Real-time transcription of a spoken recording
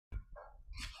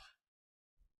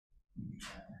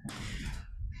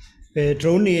Fe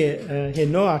drown ni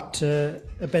heno at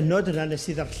y benod yna nes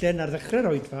i ddarllen ar ddechrau'r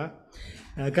oedfa,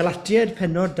 Galatiaid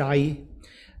penod 2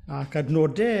 ac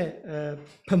adnodau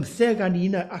 15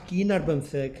 ac 1 ar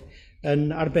 15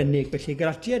 yn arbennig. Felly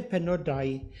Galatiaid penod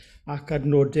 2 ac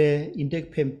adnodau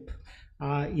 15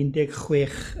 a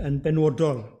 16 yn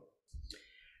benodol.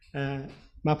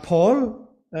 Mae Paul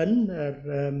yn yr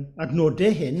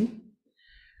adnodau hyn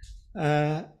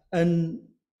yn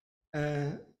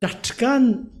datgan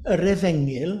yr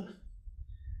Efengil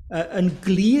yn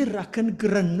glir ac yn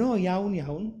gryno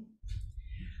iawn,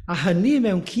 a hynny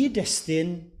mewn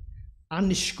cyd-destun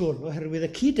annisgwl, oherwydd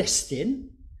y cyd-destun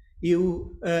yw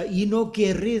un o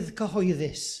gerydd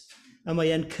cyhoeddus, a mae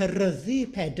e'n cyrryddu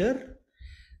Pedr,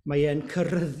 mae e'n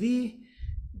cyrryddu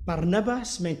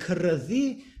Barnabas, mae'n cyrryddu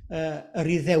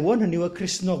yr Iddewon, hynny yw y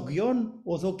Cristnogion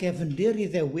oedd o gefndir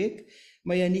Iddewig,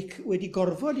 mae e'n wedi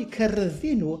gorfod i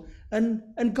cyrryddu nhw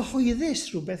yn gyhoeddus,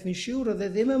 rhywbeth fi'n siŵr oedd e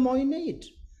ddim yn moyn wneud.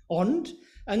 Ond,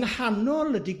 yng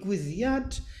nghanol y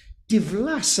digwyddiad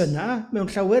diflas yna,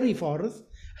 mewn llawer i ffordd,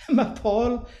 mae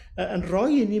Paul yn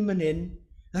rhoi i ni man hyn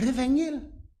yr Efengil,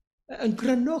 yn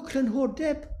gryno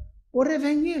crynhodeb o'r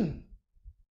Efengil.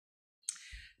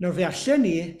 Nawr fe allan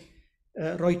ni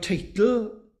rhoi teitl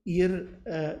i'r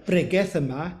bregeth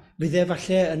yma, fydd e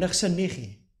falle yn eich syni chi.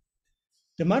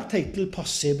 Dyma'r teitl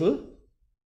posibl,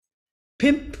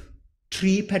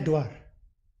 5-3-4.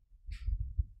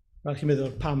 Fel chi'n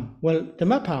meddwl, pam? Wel,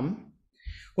 dyma pam,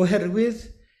 oherwydd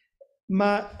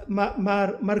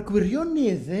mae'r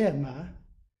gwirioneddau yma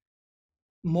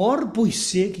mor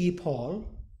bwysig i Paul,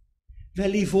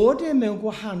 fel i fod e mewn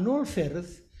gwahanol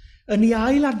ffyrdd yn ei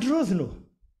ailadrodd nhw.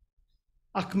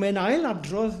 Ac mae'n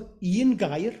ailadrodd un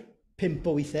gair, 5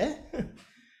 o weithiau.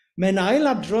 Mae'n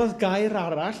ailadrodd gair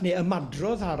arall, neu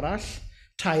ymadrodd arall,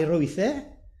 2 o weithiau.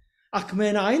 Ac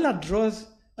mae'n ailadrodd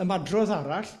ymadrodd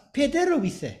arall, 4 o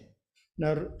weithiau.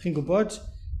 Nawr, chi'n gwybod,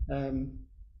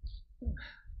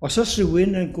 os oes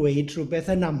rhywun yn gweud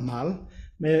rhywbeth yn aml,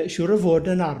 mae siŵr o fod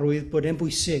yn arwydd bod e'n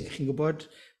bwysig. Chi'n gwybod,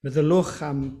 meddylwch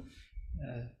am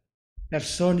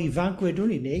person ifanc wedwn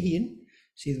ni, neu hun,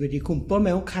 sydd wedi cwmpo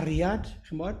mewn cariad,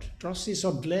 chymod, dros ei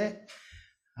sodle,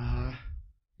 a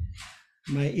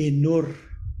mae enw'r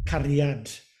cariad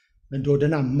yn dod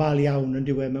yn aml iawn yn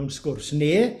diwedd mewn sgwrs.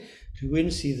 Neu rhywun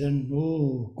sydd yn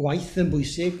gwaith yn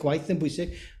bwysig,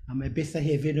 a mae byth a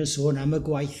hefyd yn sôn am y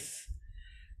gwaith.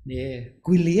 Neu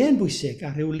gwyliau yn bwysig,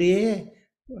 a rhyw le,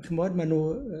 chymod,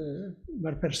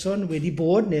 mae'r person wedi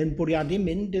bod neu'n bwriadu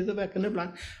mynd iddo fe ac yn y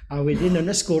blaen, a wedyn yn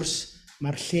y sgwrs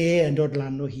mae'r lle yn dod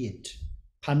lan o hyd.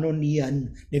 Pan o'n ni yn,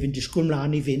 neu fi'n disgwyl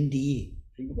mlaen i fynd i,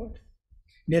 chi'n gwybod?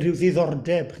 Neu rhyw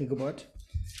ddiddordeb, chi'n gwybod?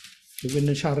 Rhywun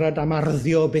yn siarad am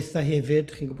arddio byth a hefyd,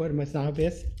 chi'n gwybod, mae'n dda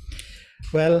beth.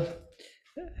 Wel,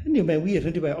 hynny yw, mae'n wir,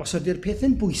 ydy, os ydy'r peth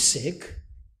yn bwysig,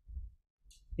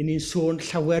 i ni'n sôn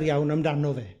llawer iawn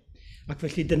amdano fe. Ac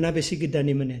felly dyna beth sydd gyda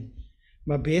ni man hyn.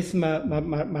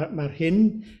 Mae'r hyn,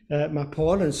 mae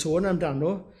Paul yn sôn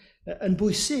amdano yn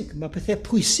bwysig. Mae pethau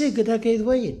pwysig gyda ei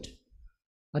ddweud.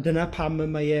 A dyna pam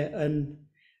mae e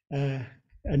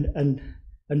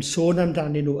yn sôn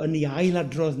amdanyn nhw, yn ei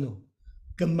ailadrodd nhw,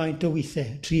 gymaint o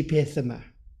weithiau, 3 peth yma.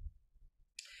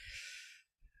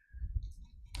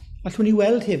 Allwn ni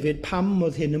weld hefyd pam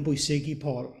oedd hyn yn bwysig i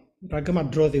Paul. Rhag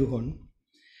ymadrodd yw hwn.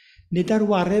 Nid ar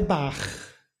warau bach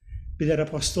bydd yr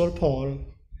apostol Paul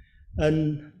yn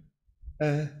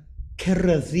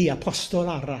cyrryddu apostol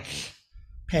arall,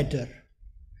 Pedr,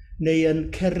 neu yn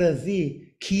cyrryddu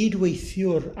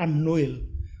cydweithiwr annwyl,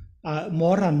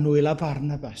 mor annwyl a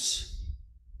Barnabas.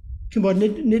 Chi'n bod,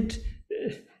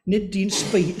 nid dyn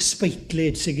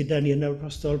sbeitlyd sydd gyda ni yn yr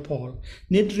apostol Paul,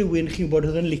 nid rhywun chi'n bod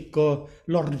oedd yn lico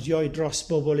lordio i dros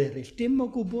bobl eraill, dim o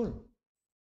gwbl.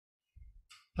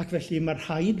 Ac felly mae'r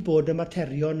rhaid bod y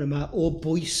materion yma o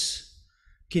bwys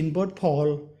cyn bod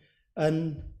Paul yn,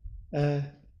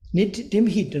 nid dim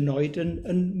hyd yn oed,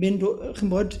 yn mynd, chi'n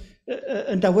bod,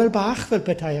 yn dawel bach fel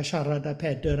petai a siarad â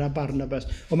Pedr a Barnabas.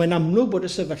 Ond mae'n amlwg bod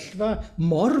y sefyllfa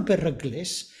mor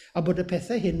beryglus a bod y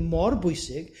pethau hyn mor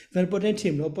bwysig fel bod e'n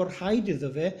teimlo bod rhaid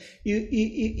iddo fe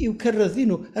i'w cyrryddu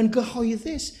nhw yn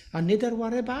gyhoeddus a nid ar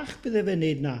warau bach bydde fe'n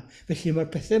neud na. Felly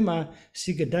mae'r pethau yma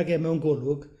sydd gyda ge mewn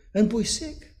golwg yn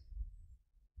bwysig.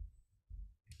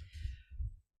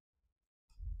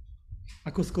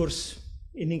 Ac wrth gwrs,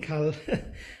 i ni'n cael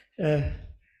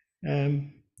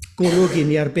golwg i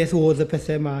ni ar beth oedd y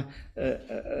pethau yma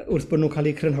wrth bod nhw'n cael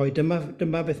eu crynhoi.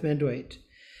 Dyma beth mae'n dweud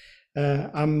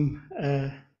am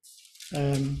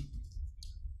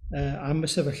y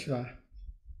sefyllfa.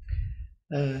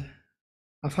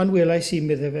 A phan welais i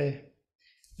medde fe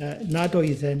nad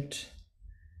oeddent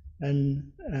yn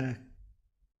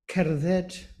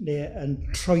cerdded neu yn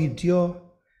troedio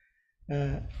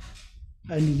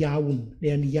yn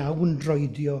iawn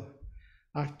droedio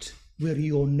at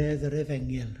gwirionedd yr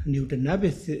Efengil. Hynny yw, dyna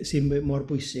beth sy'n mor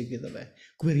bwysig iddo fe.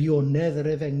 Gwirionedd yr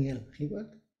Efengil. Chi'n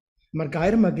gweld? Mae'r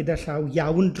gair yma gyda llaw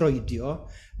iawn droedio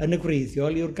yn y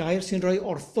gwreiddiol yw'r gair sy'n rhoi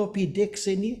orthopedics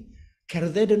i ni.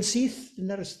 Cerdded yn syth,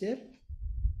 dyna'r ystyr.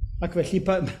 Ac felly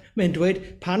mae'n dweud,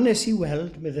 pan nes i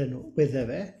weld, medde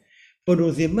fe, bod nhw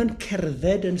ddim yn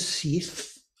cerdded yn syth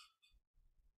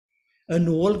yn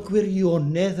ôl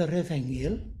gwirionedd yr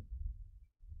Efengil,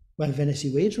 wel, fe nes i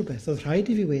weid rhywbeth, oedd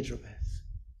rhaid i fi weid rhywbeth.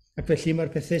 Ac felly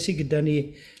mae'r pethau sydd gyda ni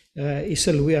i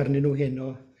sylwi arnyn nhw heno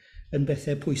yn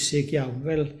bethau pwysig iawn.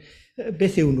 Wel,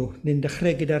 beth yw nhw? Ni'n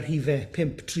dechrau gyda'r rhifau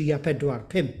 5, 3 a 4.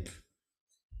 5.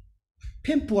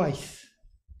 5 waith.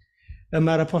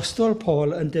 Mae'r apostol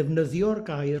Paul yn defnyddio'r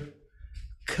gair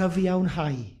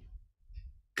cyfiawnhau.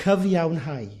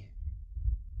 Cyfiawnhau.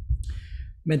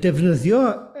 Mae'n defnyddio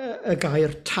y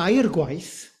gair 3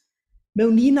 gwaith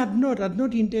mewn un adnod,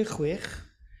 adnod 16.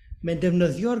 Mae'n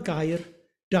defnyddio'r gair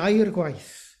 2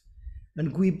 gwaith.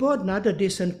 Yn gwybod nad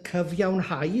ydys yn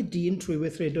cyfiawnhau dyn trwy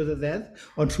weithredoedd y ddeddf,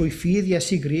 ond trwy ffydd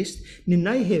Iesu Grist,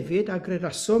 ninnau hefyd a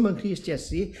gredasom yn Crist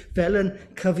Iesu fel yn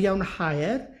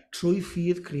cyfiawnhau'r trwy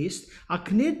ffydd Crist,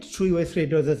 ac nid trwy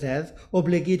weithredoedd y ddeddf, o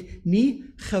blegyd ni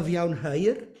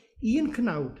chyfiawnhau'r un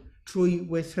cnawd trwy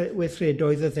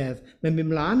weithredoedd y ddeddf. Mae'n mynd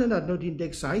mlaen yn adnod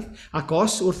 17, ac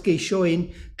os wrth geisio ein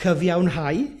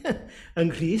cyfiawnhau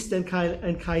yn Crist yn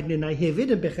cael ninnau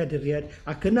hefyd yn bechaduriad,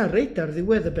 ac yna reit ar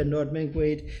ddiwedd y benod mae'n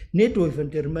gweud, nid wyf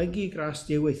yn dirmygu gras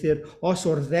Duw weithir, os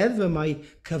o'r ddeddf y mae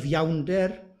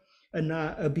cyfiawnder yna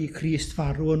y bu Crist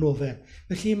farw yn ofer.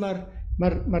 Felly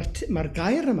mae'r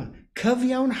gair yma,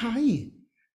 cyfiawnhau,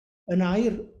 yn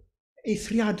air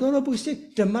eithriadol o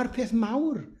bwysig. Dyma'r peth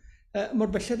mawr. Mor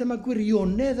belled yma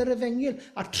gwirionedd yr Efengil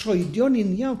a troedio'n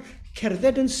union,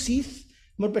 cerdded yn syth,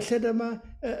 mor belled yma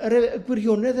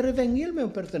gwirionedd yr Efengil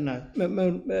mewn perthynas,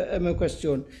 mewn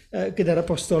cwestiwn gyda'r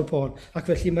apostol Paul. Ac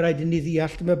felly mae rhaid i ni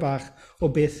ddeall dyma bach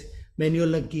o beth mae'n ei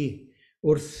olygu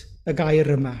wrth y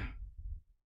gair yma.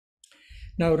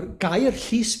 Nawr, gair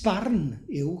llys barn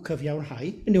yw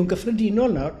cyfiawnhau, yn yw'n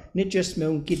gyffredinol nawr, nid jyst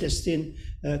mewn gyd-destun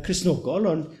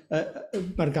Cristnogol, ond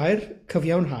mae'r gair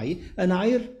cyfiawnhau yn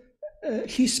air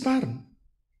llys barn.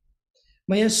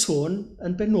 Mae e'n sôn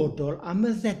yn benodol am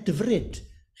y ddedfryd,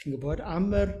 chi'n gwybod,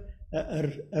 am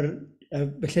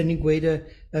felly ni'n gweud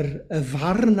y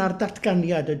farn a'r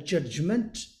datganiad, y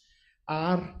judgment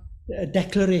a'r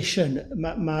declaration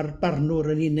mae'r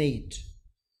barnwr yn ei wneud.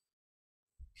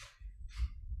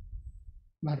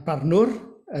 Mae'r barnwr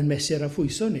yn mesur a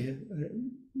phwyso ni,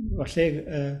 falle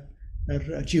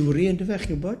y jiwri yn dyfa,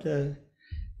 chi'n gwybod,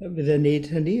 fydd e'n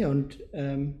wneud hynny, ond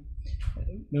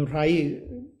mewn rhai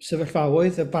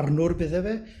sefyllfaoedd y barnwr bydde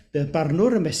fe, bydd y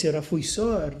barnwr yn mesur a phwyso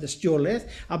yr dystiolaeth,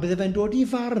 a bydde fe'n dod i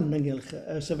farn ynghylch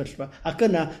y sefyllfa. Ac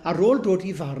yna, ar ôl dod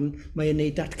i farn, mae'n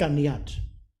gwneud datganiad.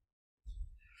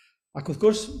 Ac wrth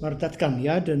gwrs, mae'r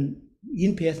datganiad yn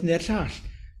un peth neu'r llall.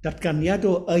 Datganiad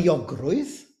o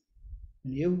euogrwydd,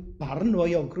 hynny yw barn o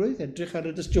euogrwydd, edrych ar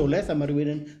y dystiolaeth a mae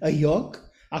rhywun yn euog,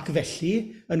 ac felly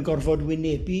yn gorfod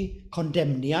wynebu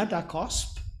condemniad a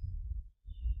cosp.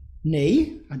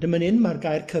 Neu, a dyma hyn mae'r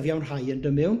gair cyfiawnhau yn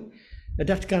dod mewn, y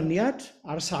datganiad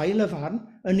ar sail y farn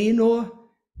yn un o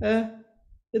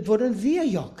fod yn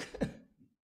ddieuog.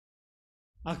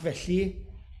 Ac felly,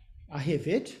 a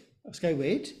hefyd, os gael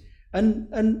weid,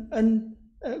 yn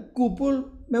gwbl,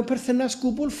 mewn perthynas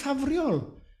gwbl ffafriol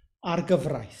ar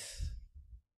gyfraith.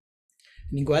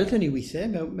 Ni'n gweld hynny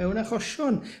weithiau mewn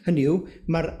achosion. Hynny yw,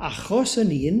 mae'r achos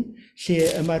yn un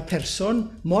lle mae'r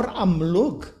person mor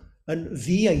amlwg yn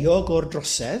ddieuog o'r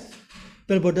drosedd,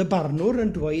 fel bod y barnwr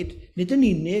yn dweud, nid yn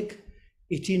unig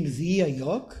i ti'n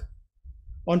ddieuog,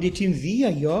 ond i ti'n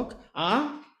ddieuog a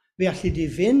fe allu di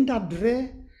fynd adre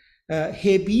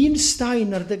heb un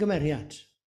staen ar dy gymeriad.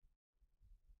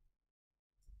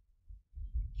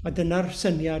 A dyna'r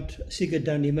syniad sydd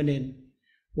gyda ni fan hyn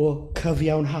o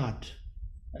cyfiawnhad.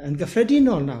 Yn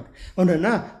gyffredinol nawr. Ond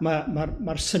yna,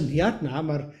 mae'r syniad na,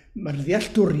 mae'r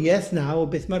ddealltwriaeth na o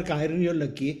beth mae'r gair yn ei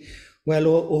olygu, wel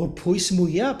o'r pwys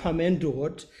mwyaf pan mae'n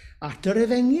dod at yr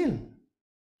Efengil.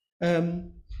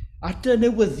 At y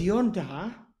newyddion da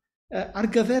ar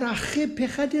gyfer achub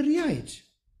pechaduriaid.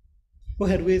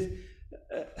 Oherwydd,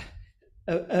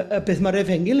 y beth mae'r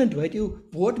Efengil yn dweud yw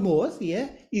bod modd i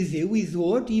Dduw i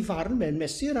ddod i farn mewn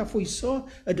mesur a phwyso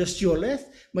y dystiolaeth,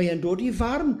 mae e'n dod i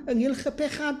farn ynghylch y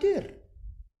pechadur.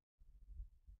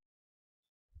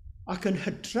 Ac yn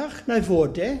hytrach na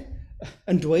fod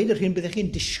yn dweud yr hyn byddech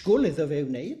chi'n disgwyl iddo fe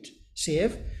wneud,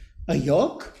 sef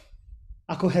euog,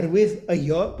 ac oherwydd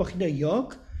bod chi'n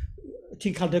euog,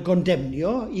 ti'n cael dy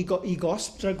gondemnio i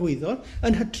gosb dragwyddol,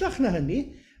 yn hytrach na hynny,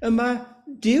 yma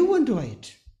Duw yn dweud,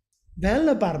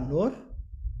 fel y barnwr,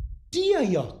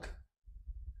 di-euog.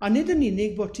 A nid yn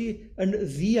unig bod ti yn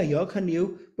ddi-euog, hynny yw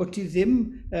bod ti ddim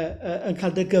yn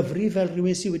cael dy gyfri fel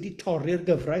rhywun sydd wedi torri'r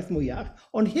gyfraith mwyach,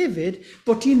 ond hefyd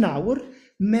bod ti nawr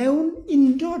mewn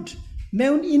undod,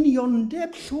 mewn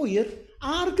uniondeb llwyr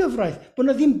a'r gyfraith. Bod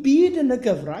na ddim byd yn y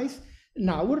gyfraith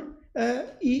nawr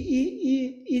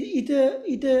i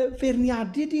dy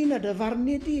feirniadu di, na dy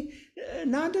farnu di,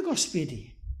 na dy gosbi di.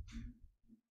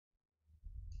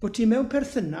 Bod ti mewn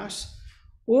perthynas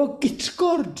o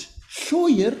gitgord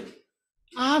llwyr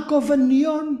a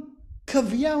gofynion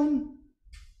cyfiawn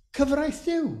cyfraith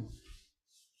Duw.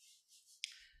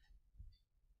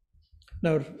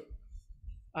 Nawr,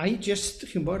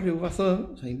 chi'n bod rhyw fath o,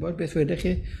 chi'n bod beth wedych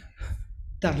chi,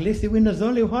 darlith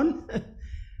ddiwynyddol yw hon?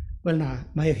 Wel na,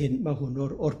 mae hwn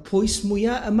o'r pwys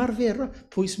mwyaf ymarferol,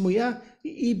 pwys mwyaf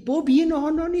i bob un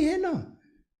ohono ni heno.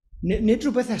 Nid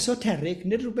rhywbeth esoteric,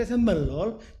 nid rhywbeth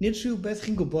ymylol, nid rhywbeth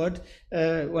chi'n gwybod,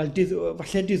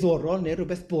 falle diddorol neu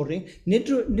rhywbeth boring, nid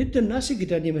dyna sydd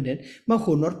gyda ni fan hyn. Mae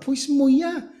hwn o'r pwys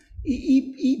mwyaf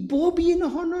i bob un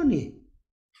ohono ni.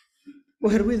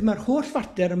 Oherwydd mae'r holl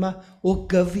fater yma o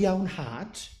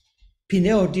gyfiawnhad,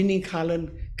 pinne oedden ni'n cael yn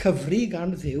cyfri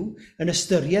gan Dduw, yn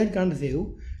ystyried gan Dduw,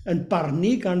 yn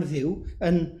barnu gan Dduw,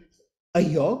 yn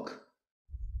euog,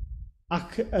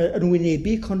 ac yn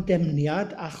wynebu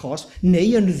condemniad achos,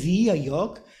 neu yn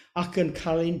ddi-euog, ac yn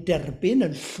cael ein derbyn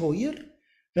yn llwyr,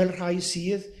 fel rhai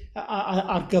sydd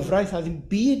a'r gyfraith a ddim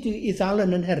byd i ddal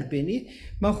yn herbyn ni,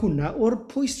 mae hwnna o'r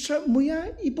pwys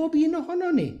mwyaf i bob un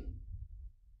ohono ni.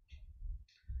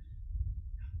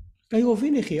 Gai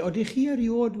ofyn i chi, oeddech chi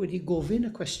erioed wedi gofyn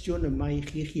y cwestiwn yma i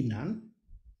chi'ch hunan?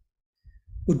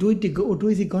 Ydw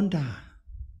i ddigon da?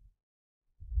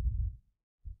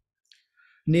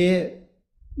 Neu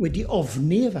wedi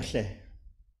ofni efallai,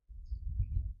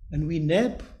 yn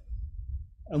wyneb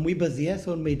ymwybyddiaeth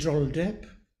o'n meidroldeb,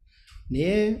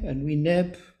 neu yn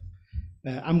wyneb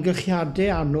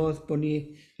amgylchiadau anodd bod ni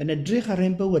yn edrych ar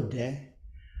ein bywydau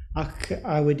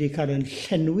a wedi cael yn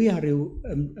llenwi ar ryw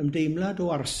ymdeimlad o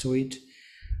arswyd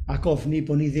ac ofni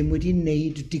bod ni ddim wedi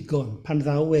wneud digon pan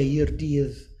ddaw i'r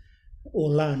dydd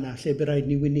ola yna lle bydd rhaid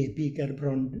ni wynebu ger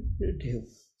bron Duw.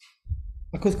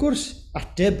 Ac wrth gwrs,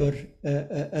 ateb yr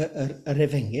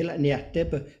Efengil, neu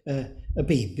ateb y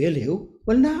Beibl yw,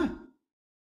 wel na,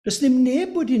 does ddim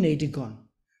neb wedi wneud digon,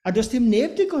 a does ddim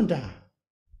neb digon da.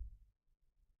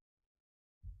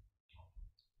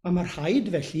 A mae'r rhaid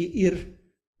felly i'r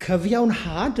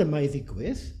cyfiawnhad yma i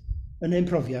ddigwydd, yn ein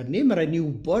profiad ni, mae rhaid ni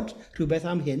wybod rhywbeth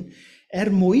am hyn,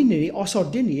 mwyn ni, os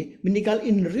odyn ni, mynd i gael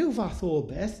unrhyw fath o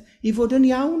beth i fod yn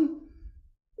iawn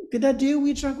gyda Duw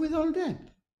i dragwyddoldeb.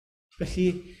 Felly,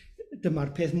 dyma'r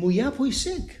peth mwyaf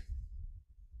pwysig.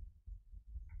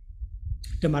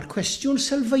 Dyma'r cwestiwn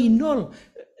sylfaenol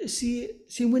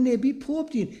sy'n wynebu pob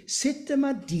dyn. Sut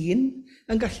yma dyn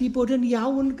yn gallu bod yn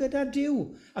iawn gyda Duw?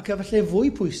 Ac efallai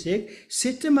fwy pwysig,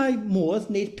 sut yma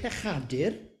modd wneud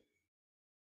pechadur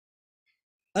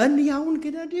yn iawn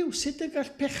gyda Duw? Sut y gall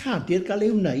pechadur gael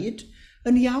ei wneud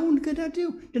yn iawn gyda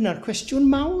Duw? Dyna'r cwestiwn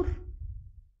mawr.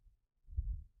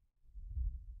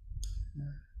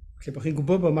 Lle bod chi'n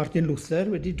gwybod bod Martin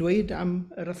Luther wedi dweud am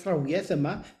yr athrawiaeth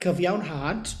yma,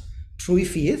 cyfiawnhad trwy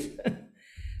ffydd.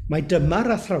 Mae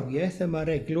dyma'r athrawiaeth y mae'r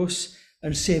eglwys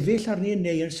yn sefyll arni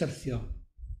neu yn syrthio.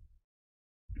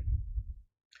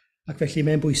 Ac felly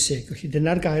mae'n bwysig. Felly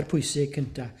dyna'r gair pwysig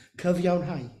cyntaf.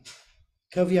 Cyfiawnhau.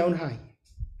 Cyfiawnhau.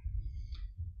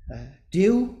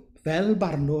 Duw fel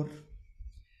barnwr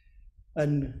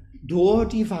yn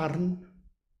dod i farn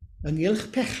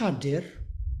ynghylch pechadur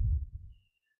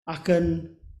ac yn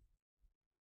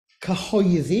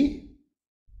cyhoeddi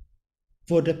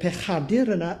fod y pechadur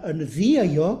yna yn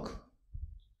ddi-euog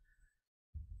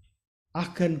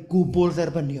ac yn gwbl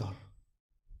dderbyniol.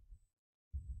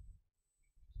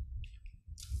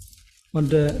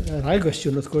 Ond yr ail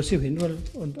gwestiwn wrth gwrs yw hyn,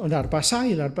 ond arba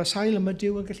sail yma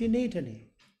Duw yn gallu gwneud hynny.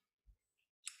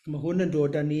 Mae hwn yn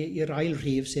dod â ni i'r ail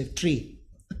rhif sef 3.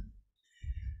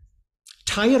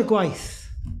 Tair gwaith.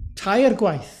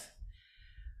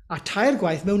 A tair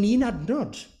gwaith mewn un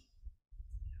adnod.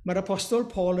 Mae'r apostol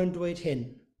Paul yn dweud hyn.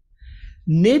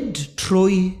 Nid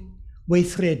trwy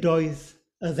weithredoedd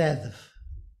y ddeddf.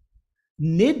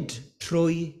 Nid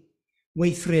trwy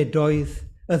weithredoedd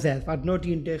y ddeddf. Adnod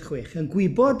 16. Yn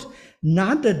gwybod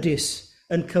nad ydys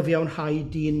yn cyfiawnhau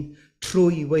dyn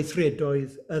trwy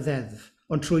weithredoedd y ddeddf,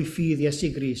 ond trwy ffydd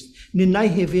Iesu Grist.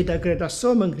 Ninnau hefyd a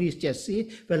gredasom yng Nghrist Iesu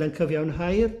fel yn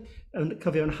cyfiawnhau'r yn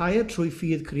cyfiawnhau trwy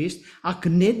ffydd Crist ac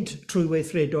nid trwy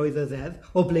weithredoedd y ddedd,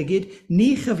 o blegyd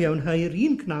ni chyfiawnhau'r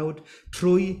un cnawd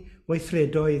trwy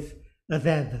weithredoedd y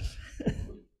ddeddf.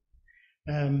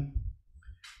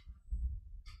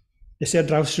 Nes i ar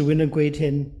draws rhywun yn gweud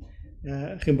hyn,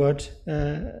 chi'n bod,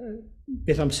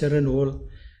 beth amser yn ôl,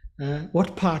 what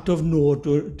part of no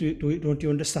don't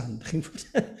you understand? Chi'n bod,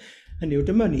 hynny yw,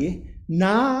 dyma ni, na,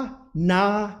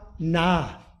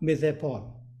 meddai Paul.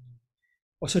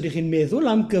 Os ydych chi'n meddwl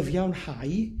am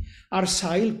gyfiawnhau ar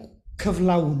sail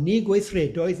cyflawni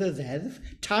gweithredoedd y ddeddf,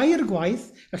 tair gwaith,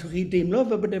 gallwch chi deimlo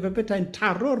fe bydde'n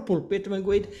taro'r pwlpit yma'n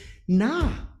gweud, na.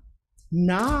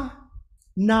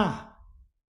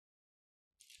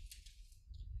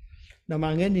 Nawr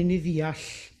mae angen i ni ddeall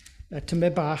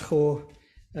tymed bach o'r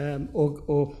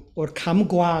cam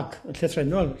gwag yn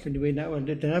llythrenol.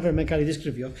 Dyna fe mae'n cael ei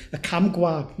ddisgrifio. Y cam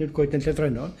gwag, nid gwaith yn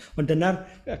llythrenol, ond dyna'r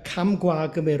cam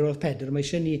gwag ymerodd Pedr. Mae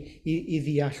eisiau ni i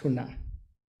ddeall hwnna.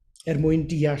 Mwyn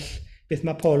deall beth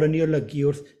mae Paul yn ei olygu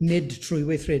wrth nid trwy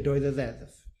weithredoedd y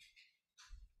ddeddf.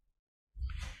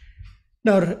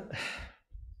 Nawr,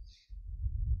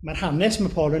 mae'r hanes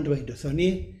mae Paul yn dweud wrthon ni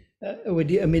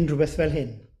wedi mynd rhywbeth fel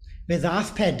hyn. Fe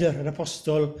ddaeth Pedr, yr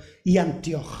apostol, i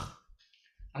Antioch.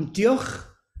 Antioch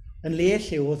yn le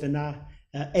lle oedd yna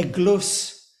eglwys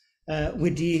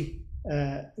wedi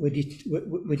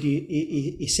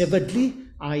i sefydlu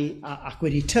ac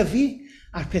wedi tyfu,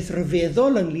 a'r peth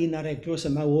rhyfeddol ynglyn â'r eglwys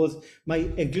yma oedd, mae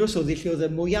eglwys oedd lle oedd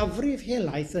y mwyafrif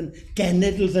helaeth yn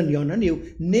genedl ddynion, hynny yw,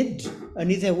 nid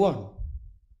yn Iddewon.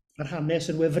 Mae'r hanes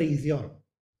yn wefreiddiol.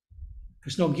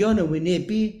 Cristnogion yn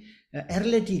wynebu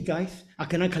erledigaeth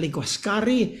ac yna'n cael ei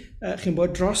gwasgaru, chi'n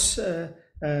bod, dros y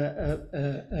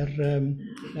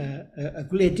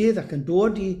gwledydd ac yn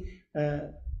dod i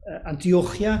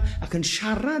Antiochia ac yn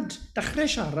siarad, dechrau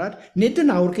siarad, nid yn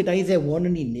awr gyda Iddewon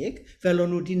yn unig, fel o'n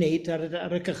nhw wedi wneud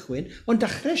ar y cychwyn, ond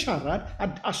dechrau siarad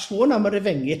a sôn am yr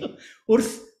Efengil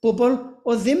wrth bobl o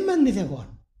ddim yn Iddewon.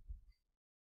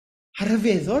 A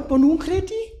rhyfeddod bod nhw'n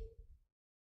credu.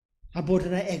 A bod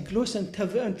yna eglwys yn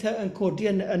codi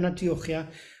yn Antiochia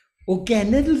o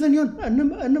genedl ddynion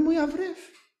yn y mwyafrif.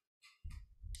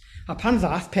 A pan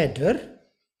ddaeth Pedr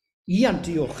i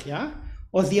Antiochia,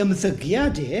 oedd ei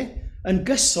ymddygiad yn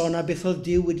gyson a beth oedd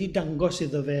Duw wedi dangos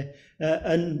iddo fe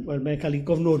mae'n cael ei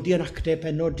gofnodi yn actau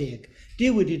pennod 10.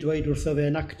 Duw wedi dweud wrtho fe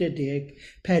yn actau 10,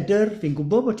 Pedr, fi'n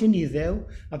gwybod bod ti'n Iddew,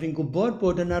 a fi'n gwybod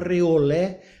bod yna reolau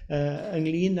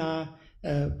ynglyn â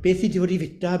beth i di fod i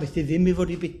fita, beth i ddim i fod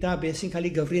i bita, beth sy'n cael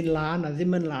ei gyfri'n lan a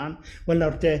ddim yn lan. Wel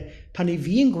nawr te, pan i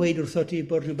fi'n gweud wrtho ti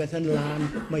bod rhywbeth yn lan,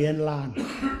 mae e'n lan.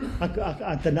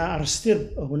 A dyna ar ystyr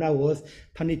hwnna oedd,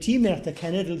 pan i ti mynd at y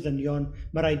cenedl ddynion,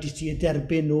 mae rhaid i ti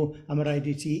derbyn nhw, a mae rhaid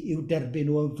i ti i'w derbyn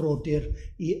nhw yn frodyr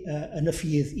yn y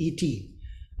ffydd i ti.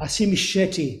 A sy'n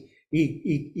eisiau ti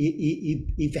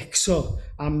i fecso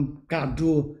am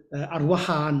gadw ar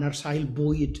wahân ar sail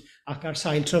bwyd ac ar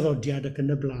sail traddodiad ac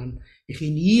yn y blaen. I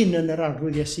chi'n un yn yr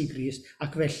arglwydd Iesu Grist,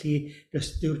 ac felly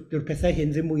dyw'r pethau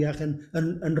hyn ddim mwyach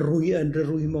yn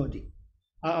rwymod i.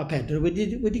 A Pedr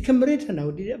wedi cymryd hynna,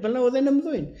 fel yna oedd e'n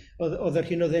ymddwyn. Oedd yr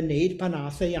hyn oedd e'n neud pan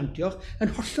ath ei Antioch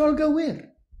yn hollol gywir.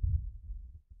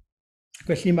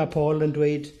 Felly mae Paul yn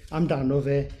dweud amdano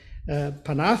fe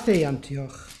pan ath ei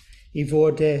Antioch i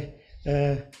fod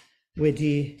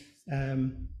wedi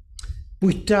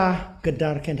bwyta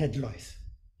gyda'r cenhedloedd.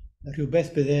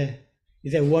 Rhywbeth bydde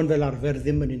Iddewon fel arfer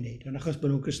ddim yn ei wneud, ond achos bod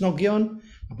nhw'n Cristnogion,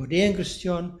 a bod e'n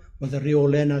Gristion, oedd y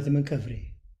reolau yna ddim yn cyfri.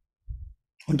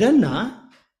 Ond yna,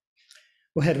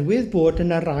 oherwydd bod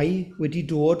yna rai wedi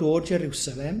dod o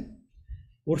Jerusalem,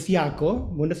 wrth Iago,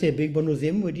 mwyn y thebyg bod nhw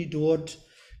ddim wedi dod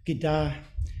gyda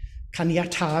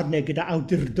caniatad neu gyda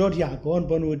awdurdod Iago, ond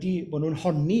bod nhw'n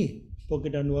honni bod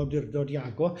gyda nhw awdurdod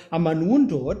Iago, a maen nhw'n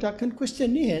dod ac yn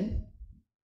cwestiynu hyn.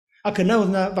 Ac yna oedd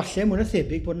yna falle mwyn y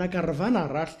thebyg bod yna garfan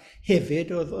arall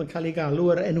hefyd oedd yn cael ei galw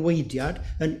yr enweidiad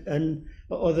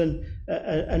oedd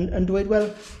yn dweud, wel,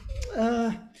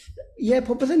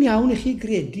 popeth yn iawn i chi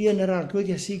gredu yn yr arglwydd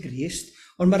Iesu Grist,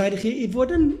 ond mae rhaid i chi i fod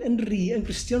yn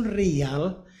Gristion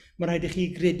real, mae rhaid i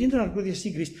chi gredu yn yr arglwydd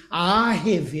Iesu Grist a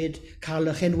hefyd cael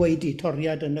eich enweidi,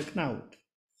 toriad yn y cnawd.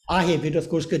 A hefyd,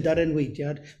 wrth gwrs, gyda'r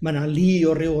enweidiad, mae yna lu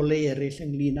o reolau eraill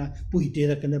ynglyn â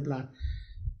bwydydd ac yn y blaen.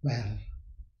 Wel,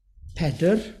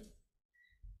 Pedr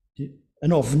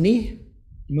yn ofni,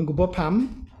 ddim yn gwybod pam,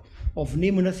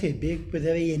 ofni mwyn y thebyg,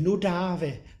 bydde fe enw da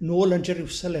fe, nôl yn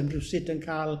Jerusalem, rhywsut yn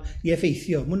cael ei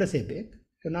effeithio, mwyn y thebyg.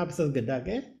 Dyna beth oedd gyda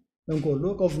ge, mewn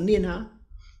golwg, ofni yna,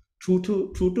 true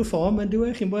to form, yn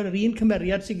dweud, chi'n bod yr un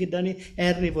cymeriad sydd gyda ni, i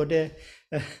fod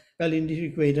fel un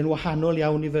wedi gweud, yn wahanol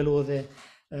iawn i fel oedd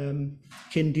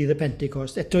cyn dydd y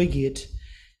Pentecost, eto i gyd.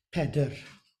 Pedr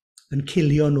yn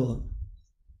cilio nhw.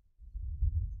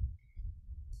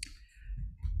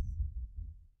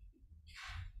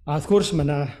 A wrth gwrs, mae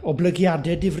yna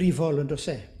oblygiadau difrifol yn does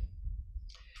e.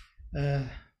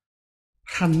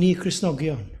 Rhannu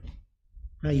Cristnogion.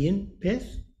 Mae un peth,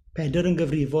 Pedr yn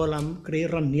gyfrifol am greu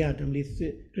raniad ymhlith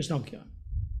Cristnogion.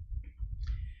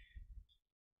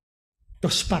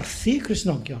 Dosbarthu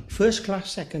Cristnogion, first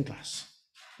class, second class.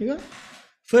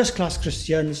 First class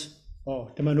Christians,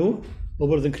 dyma nhw,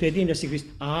 bobl oedd yn credu nes i Grist,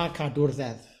 a cadw'r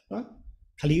ddeddf.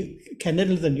 Cael ei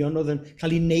cenedl ddynion oedd yn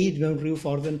cael ei wneud mewn rhyw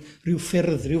ffordd, yn rhyw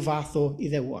ffyrdd, rhyw fath o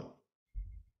iddewon.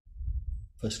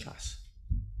 First class.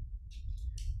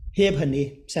 Heb hynny,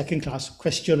 second class,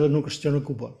 cwestiwn oedd nhw'n cwestiwn o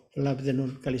gwbl. Dyna bydden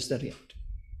nhw'n cael ei ystyried.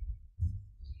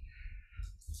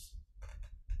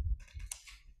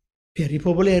 Pe i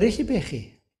pobl eraill i bechu.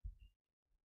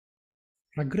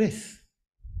 Rhagryth.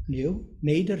 Niw,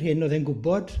 wneud yr hyn oedd e'n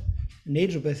gwybod,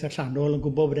 wneud rhywbeth allanol yn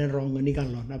gwybod bod e'n wrong yn ei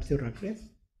galon, a beth yw'r rhagryth.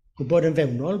 Gwybod yn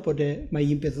fewnol bod mae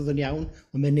un beth oedd yn iawn,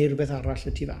 ond mae'n neud rhywbeth arall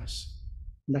y tu fas,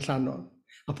 yn allanol.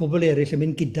 A pobl eraill yn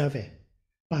mynd gyda fe,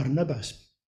 Barnabas.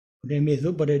 Bod e'n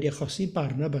meddwl bod e wedi achosi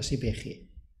Barnabas i bechu.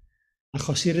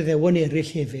 Achosi'r iddewon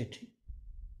eraill hefyd.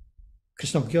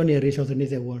 Cristnogion eraill oedd yn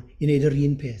iddewon i wneud yr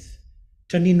un peth.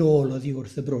 Tynnu nôl oedd i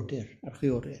wrth y brodyr a'r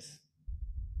chwiorydd.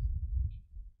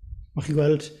 Mae chi'n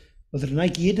gweld, oedd yna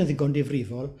i gyd yn ddigon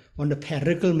difrifol, ond y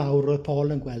perygl mawr oedd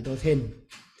Paul yn gweld oedd hyn.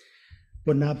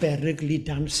 Bod yna berygl i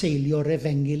dan seilio'r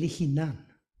efengil ei hunan.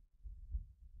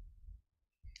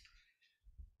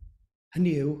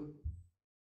 Hynny yw,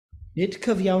 nid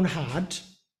cyfiawnhad,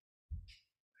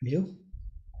 hynny yw,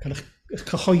 cael eich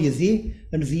cyhoeddi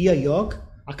yn ddi-euog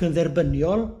ac yn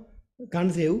dderbyniol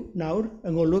gan Dduw nawr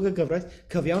yng ngolwg y gyfraith,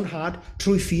 cyfiawnhad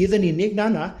trwy ffydd yn unig,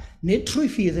 nid trwy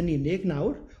ffydd yn unig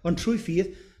nawr, ond trwy ffydd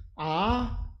a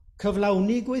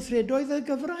cyflawni gweithredoedd y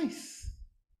gyfraith.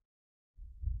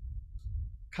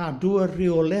 Cadw y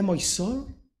reolau moesol,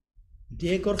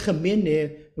 deg o'r chymyn neu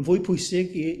yn fwy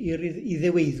pwysig i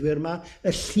ddeweithwyr yma,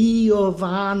 y llu o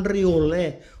fan reolau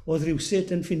oedd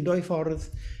rhywsut yn ffindo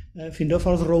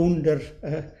ffordd rownd yr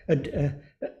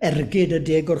ergyd y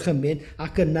deg o'r chymyn,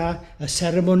 ac yna y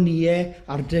seremoniau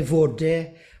a'r defodau,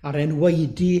 a'r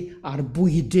enwaedu, a'r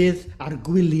bwydydd, a'r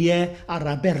gwyliau, a'r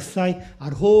aberthau,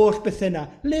 a'r holl bethau yna.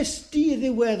 Listi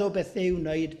ddiwedd o bethau i'w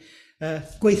wneud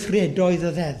gweithredoedd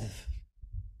y ddeddf.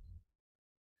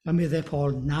 A meddai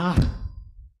Paul, na.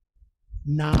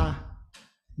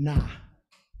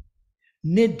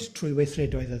 Nid trwy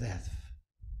weithredoedd y ddeddf.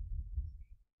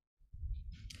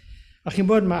 A chi'n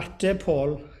bod mateb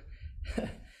Paul,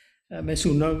 mae'n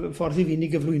swno ffordd i fi'n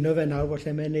ei gyflwyno fe nawr,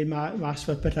 falle mae'n gwneud mas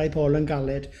fod bethau Paul yn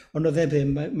galed, ond oedd e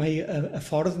ddim, y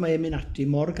ffordd mae'n mynd ati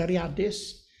mor gariadus,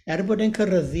 bod e'n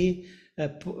cyrryddu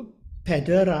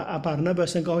Pedr a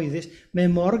Barnabas yn gyhoeddus,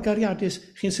 mae'n mor gariadus.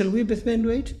 Chi'n sylwi beth mae'n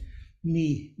dweud?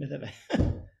 Ni, meddai fe.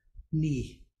 Ni.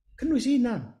 Cynnwys i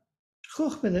hunan.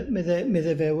 Chwch,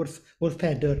 meddai fe wrth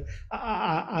Pedr,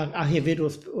 a hefyd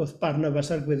wrth Barnabas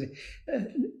a'r gweddi.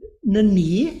 Na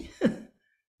ni,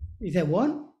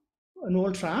 iddewon, yn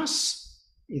ôl tras,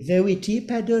 iddew i ti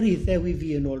Pedr, iddew i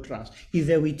fi yn ôl tras,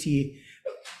 iddew i ti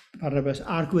Barnabas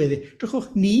a'r gweddi.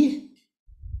 Drychwch, ni,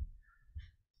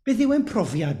 beth yw ein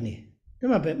profiad ni?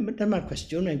 Dyma'r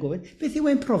cwestiwn mae'n gofyn, beth yw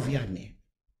ein profiad ni?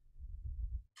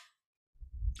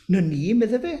 Na ni,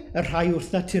 meddai fe, y rhai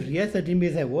wrth naturiaeth ydy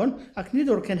meddewon, ac nid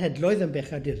o'r cenhedloedd yn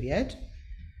bechaduriaid.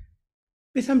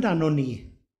 Beth amdano ni?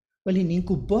 Wel, i ni'n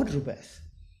gwybod rhywbeth.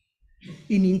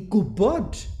 I ni'n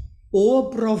gwybod o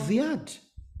brofiad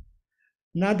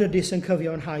nad ydys yn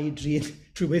cyfiawnhau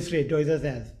drwy weithredoedd y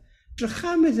ddeddf.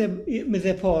 Drycha,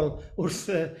 meddai Paul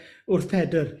wrth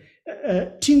Pedr,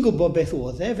 ti'n gwybod beth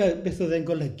oedd e, beth oedd e'n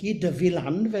golygu dyfu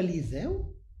lan fel iddew?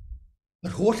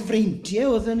 Yr holl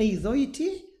freintiau oedd yn eiddo i ti?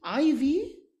 A i fi?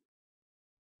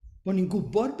 O'n i'n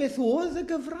gwybod beth oedd y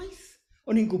gyfraith?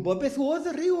 O'n i'n gwybod beth oedd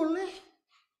y reolau?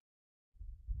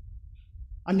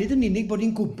 A nid yn unig bod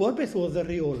ni'n gwybod beth oedd y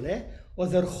reolau,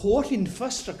 oedd yr holl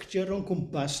infrastructure o'n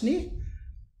cwmpas ni,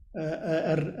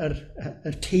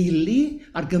 yr teulu,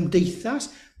 a'r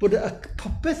gymdeithas, bod y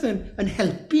popeth yn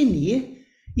helpu ni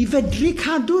i fedru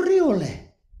cadw reolau.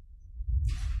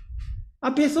 A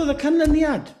beth oedd y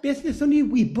canlyniad? Beth wnaethon ni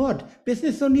wybod? Beth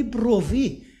wnaethon ni brofi?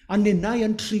 A ninnau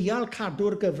yn trial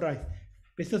cadw'r gyfraith.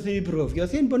 Beth wnaethon ni brofi?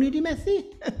 Oedd hyn bod ni wedi methu.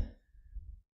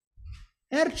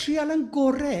 Trial yn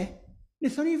gorau,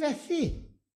 wnaethon ni fethu.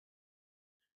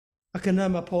 Ac yna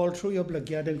mae Paul trwy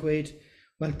oblygiad yn gweud,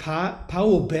 wel, pa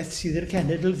obeth sydd i'r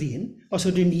cenedl ddyn, os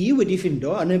ydyn ni wedi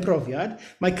ffindo yn ein profiad,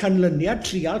 mae canlyniad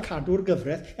trial cadw'r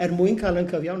gyfraith mwyn cael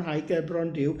yn cyfiawnhau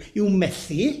gebron Duw, i'w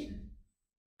methu,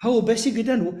 Pawb sydd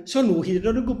gyda nhw, so nhw hyd yn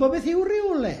oed yn gwybod beth yw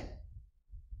reolau.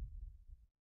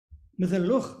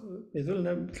 Meddylwch, meddwl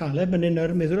na Caleb yn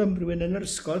meddwl am rhywun yn yr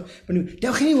ysgol,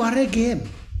 dewch i ni wario gêm.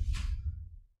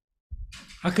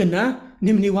 Ac yna,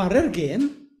 ni'n mynd i wario'r gêm,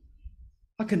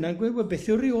 ac yna'n gweud, wel, beth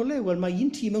yw'r reolau? Wel, mae un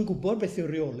tîm yn gwybod beth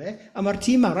yw'r reolau, a mae'r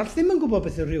tîm arall ddim yn gwybod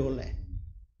beth yw'r reolau.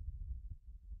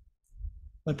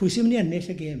 Wel, pwy sy'n mynd i ennill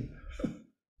y gêm?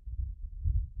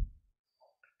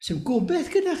 Sy'n gobeith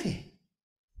gyda chi.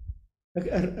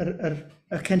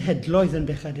 Y cenhedloedd yn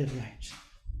bechaduriaid.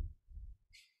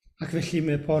 Ac felly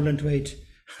mae Paul yn dweud,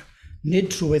 nid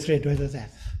trwy weithredoedd y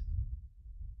ddeddf.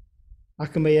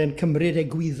 Ac mae e'n cymryd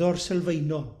egwyddor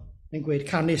sylfaenol. Mae'n gweud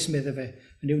canus meddwl fe.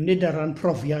 Yn yw nid ar ran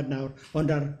profiad nawr,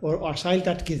 ond ar sail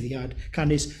datguddiad,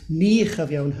 canus ni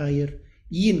chyfiawnhau'r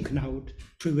un cnawd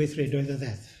trwy weithredoedd y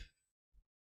ddeddf.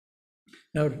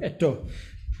 Nawr, eto,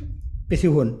 beth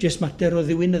yw hwn? Jyst mater o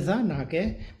ddiwynydda nag e,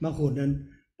 mae hwn yn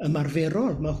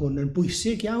ymarferol, mae hwn yn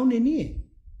bwysig iawn i ni.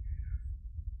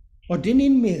 Odyn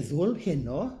ni'n meddwl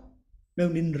heno,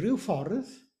 mewn unrhyw ffordd,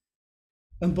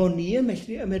 yn bod ni yn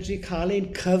medru cael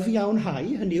ein cyfiawnhau,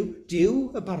 hynny yw, Duw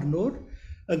y barnwr,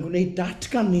 yn gwneud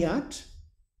datganiad,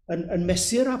 yn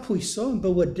mesur a pwyso yn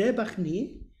bywydau bach ni,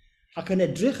 ac yn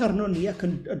edrych arno ni, ac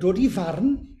yn dod i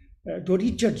farn, dod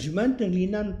i judgment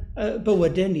ynglyn â'n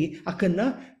bywydau ni, ac yna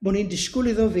bod ni'n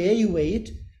disgwyl iddo fe i weid,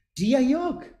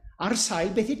 diaiog, ar sail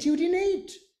beth i ti wedi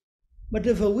wneud. Mae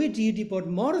dy fywyd i wedi bod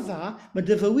mor dda, mae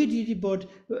dy fywyd i wedi bod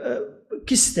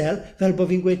cystel, fel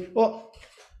bod fi'n gweud,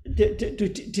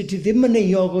 ti ddim yn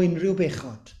euog o unrhyw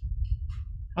bechod.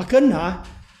 Ac yna,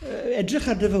 edrych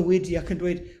ar dy fywyd i ac yn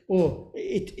dweud,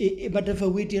 mae dy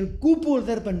fywyd i'n gwbl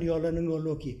dderbyniol yn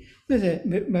yngolwg i.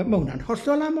 Mae hwnna'n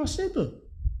hollol amosibl.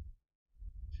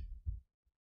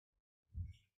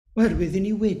 Oherwydd i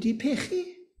ni wedi pechu.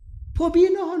 Pob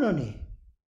un ohono ni.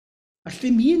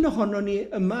 Allym un ohono ni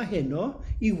yma heno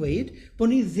i weid bod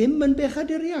ni ddim yn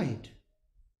bechaduriaid.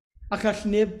 Ac all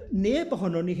neb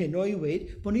ohono ni heno i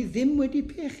weid bod ni ddim wedi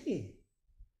pechu.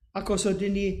 Ac os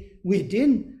ydyn ni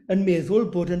wedyn yn meddwl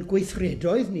bod yn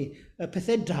gweithredoedd ni, y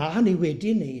pethau da ni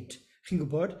wedi wneud, chi'n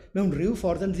gwybod, mewn rhyw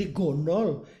ffordd yn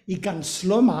ddigonol i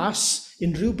ganslo mas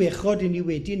unrhyw bechod i ni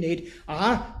wedi wneud,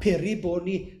 a peri bod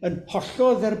ni yn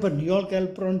hollol dderbyniol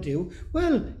gael bron Duw,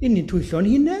 wel, ni'n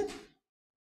twyllo'n hunain.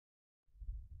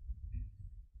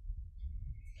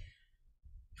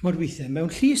 Chmod weithiau,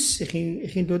 mewn llys,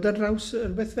 chi'n dod ar draws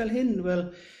rhywbeth fel hyn, wel,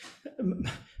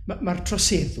 mae'r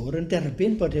troseddwr yn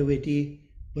derbyn bod e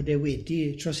wedi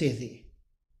troseddu.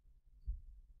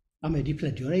 A mae wedi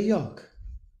pledio yn euog.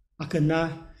 Ac yna,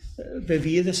 fe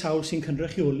fydd y sawl sy'n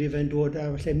cynrychioli fe'n dod â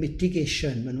falle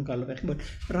mitigation, maen nhw'n galw fe. Chmod,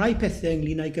 rai pethau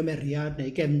ynglyn â'i gymeriad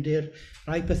neu gefndir,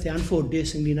 rai pethau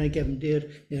anffodus ynglyn â'i gefndir,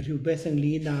 neu rhywbeth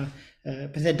ynglyn â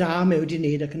pethau da mae wedi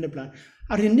wneud ac yn y blaen.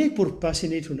 A'r unig bwrpas i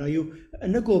wneud hwnna yw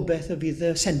yn y gobeith y fydd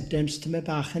y sentence tyma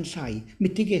bach yn llai,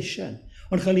 mitigation.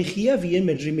 Ond chael i chi a fi yn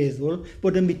medru meddwl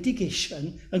bod y mitigation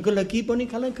yn golygu bod ni'n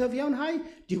cael ein cyfiawnhau.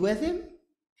 Diwedd ddim.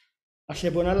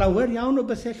 Alle bod yna lawer iawn o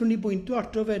bethau llwn ni bwyntio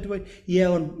ato fe, dweud,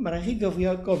 ond mae rhaid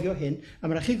chi gofio hyn, a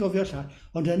mae rhaid chi gofio llall.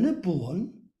 Ond yn y bôn,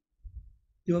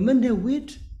 ddim yn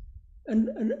newid yn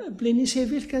blaenu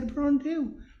sefyll ger bron Duw.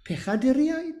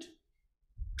 Pechaduriaid,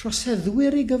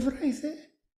 troseddwyr i gyfraith e.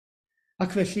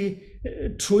 Ac felly,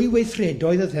 trwy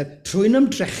weithredoedd y ddeddf, trwy'n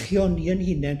ymdrechio ni yn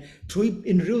hunain, trwy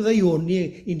unrhyw ddaioni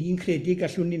i ni'n credu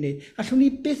gallwn ni wneud, allwn ni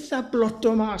byth a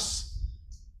bloto mas.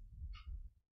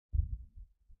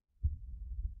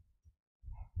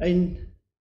 Ein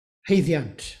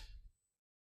heiddiant.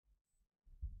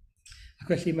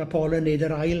 Ac felly mae Paul yn neud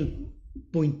yr ail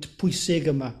bwynt pwysig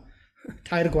yma,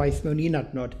 tair gwaith mewn un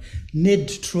adnod,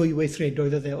 nid trwy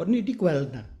weithredoedd y ddeddf. Oedden ni wedi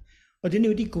gweld na. Oedden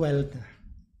ni wedi gweld na.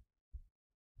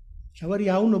 Llawer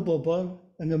iawn o bobl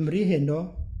yng Nghymru heno,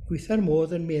 gweitha'r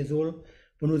modd yn meddwl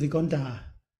bod nhw ddigon da.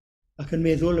 Ac yn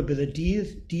meddwl y bydd y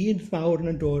dydd fawr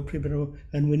yn dod pryd bod nhw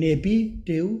yn wynebu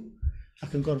Duw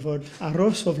ac yn gorfod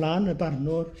aros o flaen y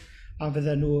barnwr a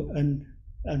fydden nhw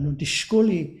yn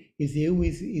disgwyl i Dduw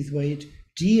i ddweud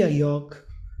diaiog,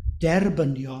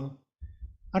 derbyniol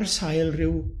ar sail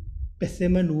rhyw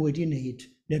bethau maen nhw wedi wneud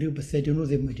neu rhyw bethau dyn nhw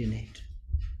ddim wedi wneud.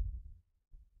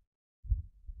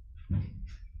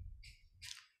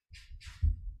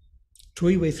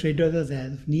 Trwy weithredoedd y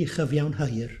ddeddf, ni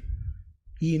chyfiawnhau'r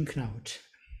un cnawd.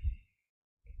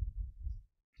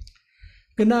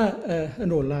 Gyna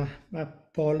yn ola, mae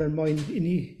Paul yn moyn i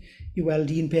ni i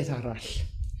weld un peth arall.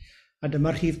 A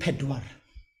dyma rhif 4.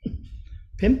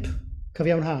 5,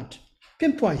 cyfiawnhad.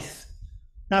 5 waith.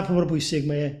 Na pa mor bwysig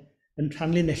mae yn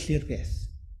rhanlinellu'r peth.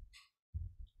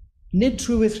 Nid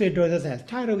trwy weithredoedd y ddeddf,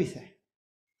 tair o weithiau.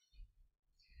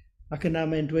 Ac yna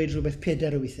mae'n dweud rhywbeth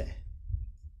 4 weithiau.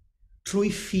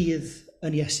 Trwy ffydd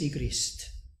yn Iesu Grist.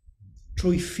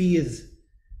 Trwy ffydd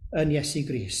yn Iesu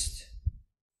Grist.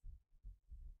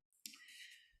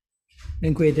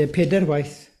 Mae'n gweud 4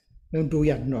 waith mewn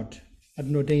 2 adnod.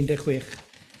 Adnod 16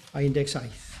 a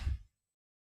 17.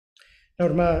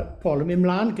 Nawr mae Paul yn mynd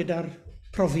mlaen gyda'r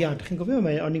profiad. Chi'n gofio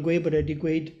mae, o'n i'n gweud bod wedi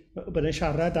gweud bod e'n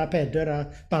siarad â Pedr a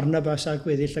Barnabas a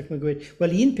gweddill ac mae'n gweud,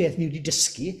 wel, un peth ni wedi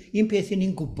dysgu, un peth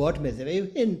ni'n gwybod, meddwl fe, yw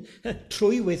hyn,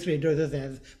 trwy weithredoedd y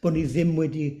ddeddf, bod ni ddim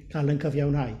wedi cael yn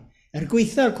cyfiawnhau.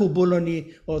 Gweitha'r cwbl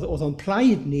oedd o'n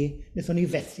plaid ni, wnaethon ni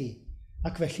fethu.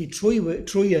 Ac felly trwy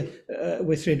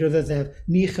weithredoedd y ddeddf,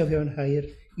 ni chyfiawnhau'r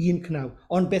 1:9.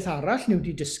 Ond beth arall ni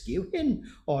wedi dysgu yw hyn,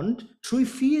 ond trwy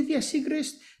ffydd Iesu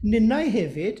Grist, ninnau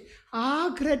hefyd,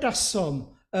 a gredasom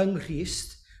yng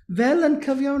Nghrist, fel yn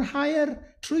cyfiawnhau'r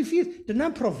trwy ffydd.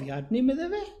 Dyna'n profiad ni,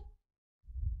 meddwl fe.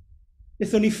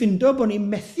 Wnaethon ni ffindo bod ni'n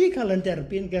methu cael yn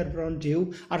derbyn gerbron Duw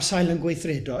ar sail yn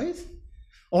gweithredoedd,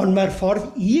 ond mae'r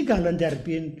ffordd i gael yn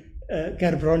derbyn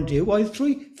gerbron Duw oedd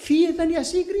trwy ffydd yn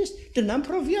Iesu Grist. Dyna'n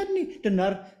profiad ni.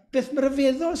 Dyna'r beth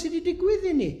ryfeddol sydd wedi digwydd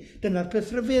i ni. Dyna'r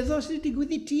beth ryfeddol sydd wedi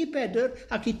digwydd i ti, Pedr,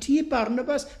 ac i ti,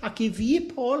 Barnabas, ac i fi,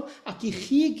 Paul, ac i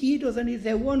chi gyd oedden ni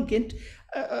ddewon gynt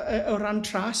o ran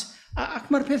tras. Ac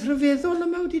mae'r peth ryfeddol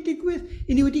yma wedi digwydd.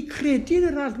 I ni wedi credu yn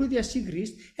yr arglwydd Iesu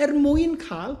Grist mwyn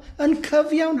cael yn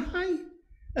cyfiawnhau,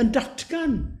 yn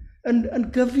datgan, yn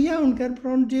gyfiawn ger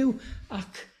bron Duw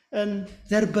ac yn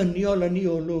dderbyniol yn ei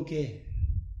olwg e.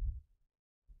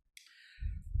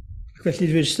 Ac felly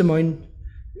dwi jyst moyn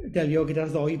delio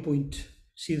gyda'r 2 bwynt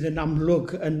sydd yn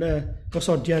amlwg yn y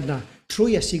gosodiad yna,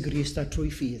 trwy Iesu Grist a trwy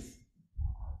ffydd.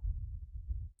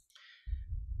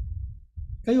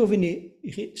 Gai ofyn i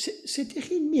chi, sut ych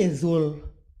chi'n meddwl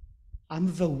am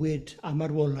fywyd a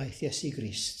marwolaeth Iesu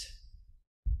Grist?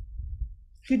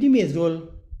 Chi wedi meddwl,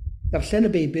 darllen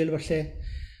y Beibl falle,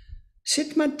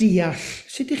 sut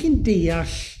ych chi'n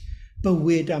deall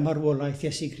bywyd a marwolaeth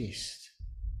Iesu Grist?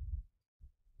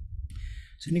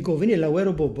 So ni'n gofyn i lawer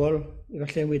o bobl,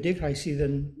 falle wedig rhai sydd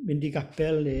yn mynd i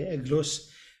gapel neu eglwys,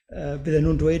 bydden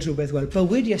nhw'n dweud rhywbeth, wel,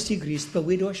 bywyd Iesu Grist,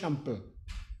 bywyd o esiampl.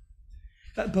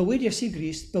 Bywyd Iesu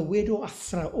Grist, bywyd o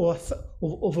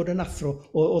fod yn athro,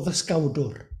 o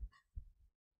ddysgawdwr.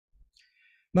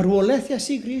 Marwolaeth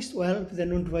Iesu Grist, wel, bydden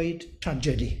nhw'n dweud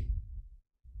tragedy.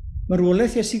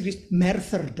 Marwolaeth Iesu Grist,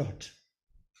 merthrdod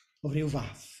o ryw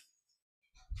fath.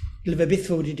 Dyle fe byth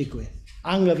fod wedi digwydd,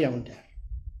 anghyfiawnder.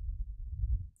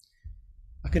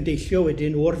 Ac yn deillio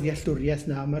wedyn o'r ddealltwriaeth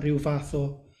na, mae rhyw fath o,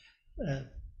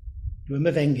 dwi'n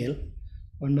efengil,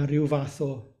 ond mae rhyw fath o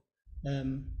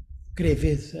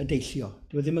grefydd y deillio.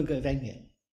 Dwi'n ddim yn gyfengil.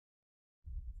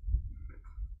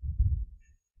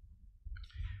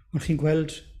 Ond chi'n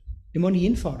gweld, dim ond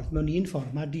un ffordd, mewn un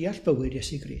ffordd, mae deall bywyd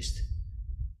Iesu Grist.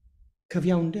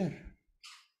 Cyfiawnder.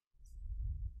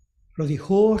 Roedd ei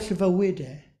holl fywyd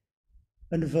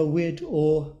yn fywyd o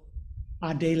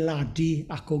adeiladu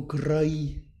ac o greu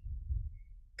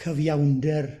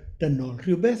cyfiawnder dynol.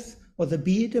 Rhywbeth oedd y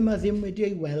byd yma ddim wedi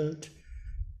ei weld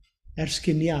ers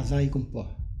cyniaddau gwmpo.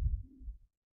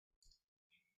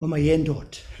 Ond mae e'n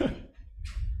dod.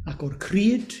 Ac o'r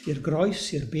cryd i'r groes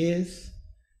i'r bedd,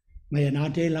 mae e'n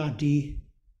adeiladu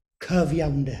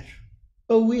cyfiawnder.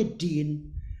 Bywyd dyn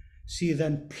sydd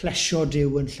yn plesio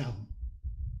Duw yn llawn.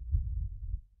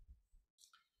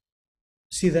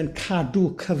 Sydd yn cadw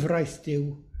cyfraith Duw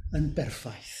yn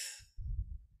berffaith.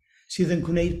 Sydd yn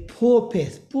gwneud pob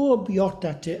peth, bob iot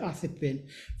a thipyn,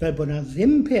 fel bod yna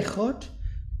ddim pechod,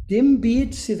 dim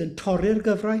byd sydd yn torri'r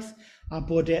gyfraith, a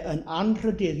bod e'n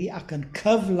anrhydeddu ac yn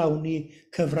cyflawni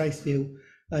cyfraith Duw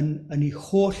yn ei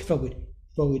holl fywyd.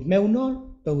 Bywyd mewnol,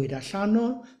 bywyd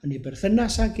allanol, yn ei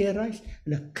berthynas ag eraill,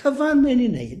 yn y cyfan mae'n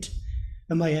ei wneud,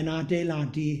 y mae e'n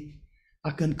adeiladu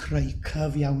ac yn creu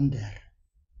cyfiawnder.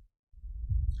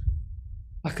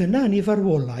 Ac yna yn ei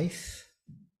farwolaeth,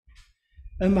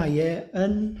 y mae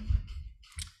e'n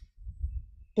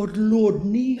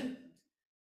bodlodni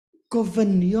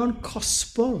gofynion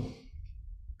cosbol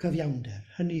cyfiawnder.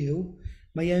 Hynny yw,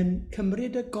 mae e'n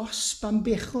cymryd y gosb am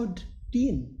bechod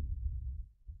dyn.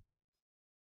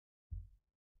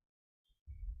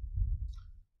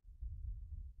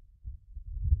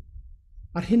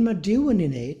 A'r hyn mae Duw yn ei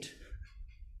wneud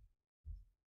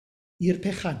i'r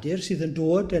pechadur sydd yn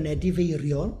dod yn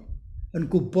edifeiriol, yn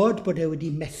gwybod bod e wedi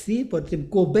methu, bod ddim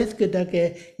gobeith gyda ge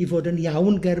i fod yn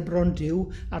iawn ger bron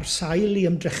Duw ar sail i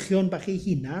ymdrechion bach ei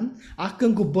hunan, ac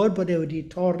yn gwybod bod e wedi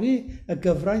torri y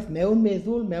gyfraith mewn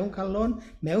meddwl, mewn calon,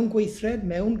 mewn gweithred,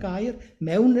 mewn gair,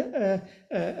 mewn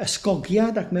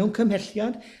ysgogiad ac mewn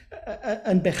cymhelliad,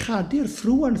 yn bechadur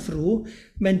thrw yn thrw,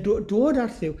 mae'n dod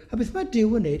ar Dduw. A beth mae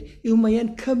Duw yn neud yw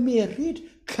mae'n cymeryd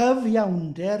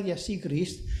cyfiawnder Iesu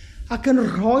Grist ac yn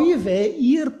rhoi fe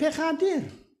i'r pechadur.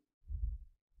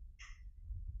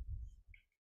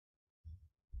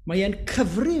 Mae e'n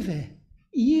cyfru fe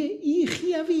i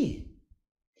chi a fi,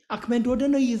 ac mae'n dod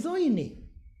yn eiddo i ni.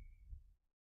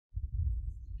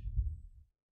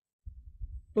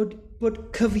 Bod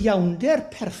cyfiawnder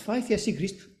perffaith Iesu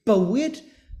Grist, bywyd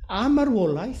a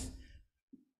marwolaeth,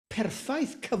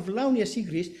 perffaith cyflawn Iesu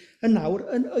Grist, yn nawr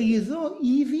yn eiddo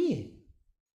i fi.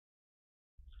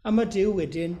 A mae Duw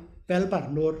wedyn, fel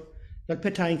barnwr, fel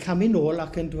petai'n camu nôl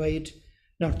ac yn dweud,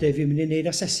 nawr de, fi'n mynd i wneud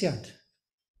asesiad.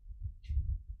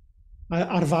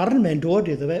 A'r farn mae'n dod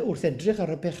iddo fe wrth edrych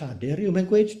ar y pechadur, yw mae'n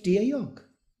gweud diaiog.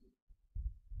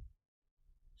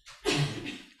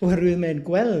 Oherwydd mae'n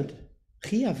gweld,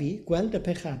 chi a fi, gweld y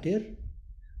pechadur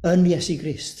yn Iesu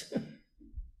Grist.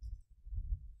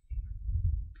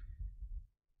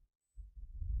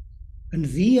 Yn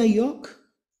ddiaiog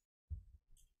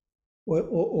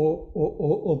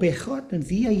o bechod, yn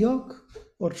ddiaiog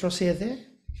o'r troseddau.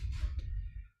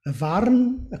 Y farn,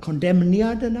 y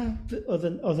condemniad yna,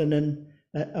 oedd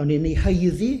yn ei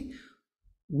haeddu,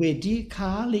 wedi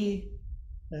cael ei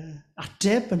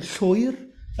ateb yn llwyr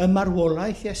y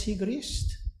marwolaeth Iesu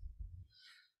Grist.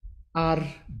 A'r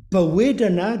bywyd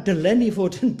yna dylen ni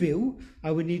fod yn byw,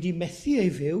 a wedi ni methu ei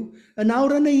fyw, yn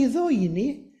nawr yn eiddo i ni,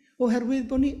 oherwydd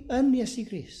bod ni yn Iesu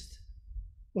Grist.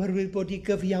 Oherwydd bod ei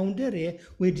gyfiawnder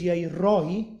wedi ei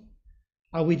roi,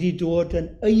 a wedi dod yn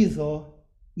eiddo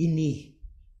i ni.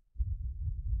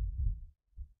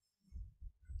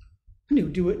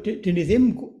 Dyn ni ddim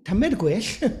tamed gwell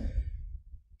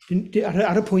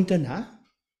ar y pwynt yna.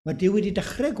 Mae Duw wedi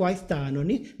dechrau gwaith da arno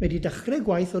ni, mae wedi dechrau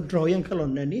gwaith o droi yn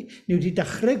calonnau ni, ni wedi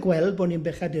dechrau gweld bod ni'n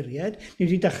bechaduried, ni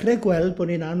wedi dechrau gweld bod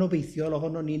ni'n anobeithiol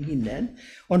ohono ni'n hunain,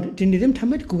 ond dyn ni ddim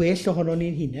tamed gwell ohono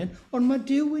ni'n hunain, ond mae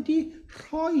Duw wedi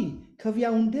rhoi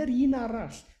cyfiawnder un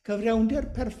arall,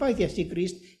 cyfiawnder perffaith Iesu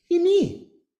Grist i ni.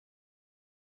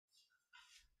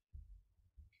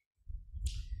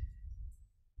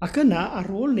 Ac yna, ar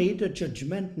ôl wneud y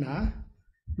judgment na,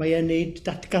 mae e'n wneud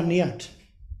datganiad.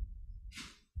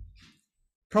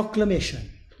 Proclamation.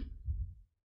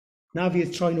 Na fydd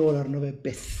troi'n ôl arno fe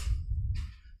byth.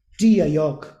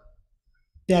 Diaiog,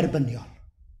 derbyniol.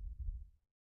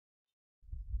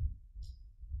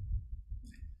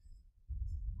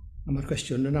 A mae'r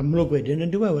cwestiwn yn amlwg wedyn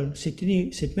yn dweud, sut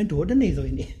mae'n dod yn eiddo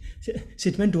i ni?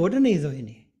 Sut mae'n dod yn eiddo i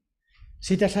ni?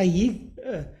 Sut allai i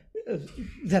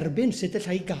dderbyn, sut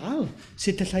allai gael,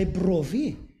 sut allai brofi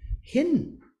hyn.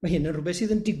 Mae hyn yn rhywbeth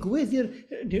sydd yn digwydd,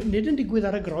 nid yn digwydd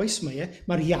ar y groes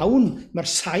mae'r iawn, mae'r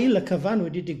sail y cyfan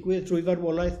wedi digwydd drwy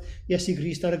farwolaeth Iesu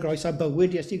Grist ar y groes a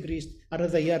bywyd Iesu Grist ar y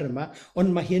ddeiar yma,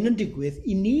 ond mae hyn yn digwydd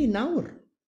i ni nawr.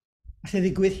 Allai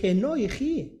ddigwydd heno i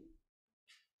chi,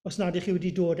 os nad ych chi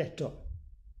wedi dod eto,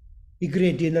 i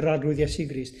gredu yn yr arglwydd Iesu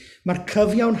Grist. Mae'r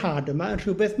cyfiawnhad yma yn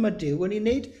rhywbeth mae Duw yn ei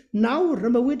wneud nawr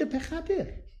y mywyd y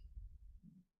pechadur.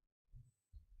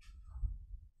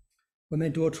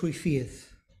 Mae'n dod trwy ffydd.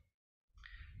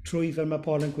 Trwy, fel mae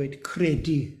Paul yn gweud,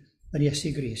 credu yn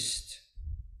Iesu Grist.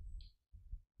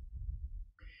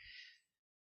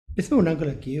 Beth mae hwnna'n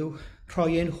golygu yw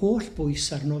rhoi ein holl bwys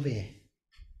arno fe.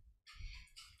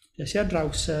 Des i ar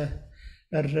draws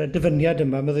yr dyfyniad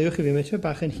yma, meddyliwch chi fi, mae'n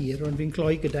bach yn hir, ond fi'n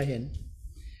cloi gyda hyn.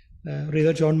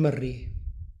 Ryddo John Murray.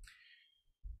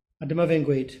 A dyma fe'n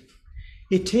gweud,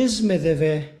 it is, medde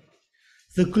fe,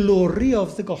 the glory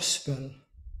of the gospel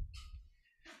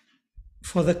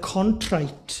for the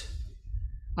contrite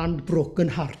and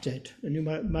broken-hearted.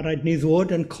 Mae rhaid ni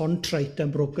ddod yn contrite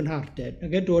and broken-hearted.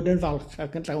 Ac dod yn falch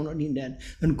ac yn llawn o'n hunain,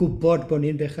 yn gwybod bod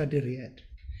ni'n bechaduried.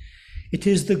 It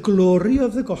is the glory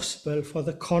of the gospel for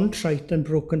the contrite and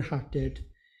broken-hearted.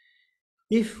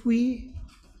 If we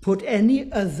put any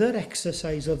other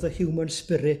exercise of the human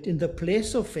spirit in the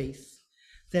place of faith,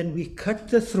 then we cut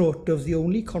the throat of the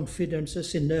only confidence a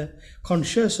sinner,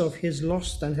 conscious of his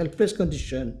lost and helpless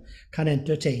condition, can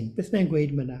entertain. Beth mae'n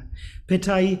gweud myna?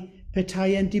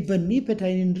 Petai yn dibynnu,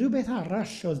 petai unrhyw beth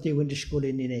arall oedd Duw yn disgwyl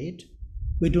i ni wneud.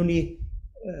 Wedwn ni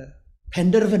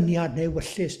penderfyniad neu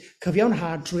wyllus,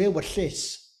 cyfiawnhad drwy wyllus,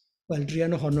 wel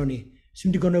drian ohono ni.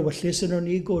 Sym digon o wyllus yno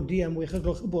ni godi am 8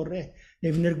 o'r bore,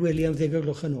 neu fynd i'r gwely am 10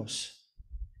 o'r nos.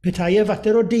 Petai e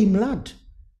fater o deimlad,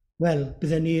 Wel,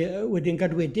 byddwn ni wedyn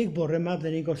gadwedig bore yma,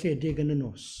 byddwn ni'n golledig yn y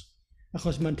nos.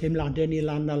 Achos mae'n teimladau ni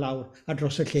lan a lawr a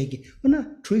dros y llegi. Hwna,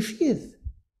 trwy ffydd.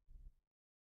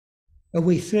 Y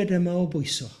weithred yma o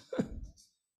bwyso.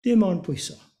 Dim ond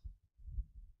bwyso.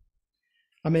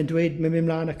 A mae'n mynd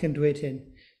mlaen ac yn dweud hyn.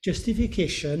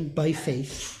 Justification by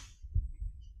faith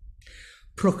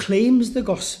proclaims the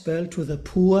gospel to the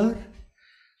poor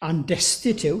and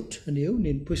destitute. Hynny yw,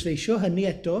 ni'n pwysleisio hynny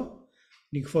eto.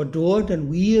 Ni'n fod dod yn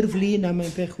wir flin am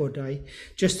ein pechodau.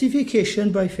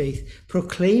 Justification by faith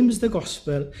proclaims the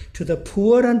gospel to the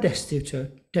poor and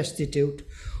destitute,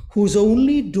 whose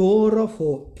only door of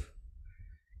hope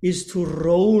is to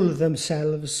roll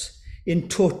themselves in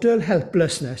total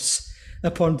helplessness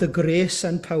upon the grace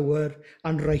and power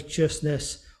and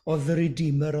righteousness of the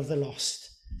Redeemer of the lost.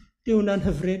 Di hwnna'n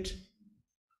hyfryd.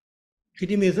 Chi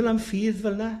di meddwl am ffydd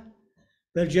fel yna?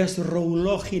 Fel just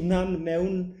rowloch hunan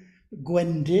mewn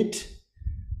gwendid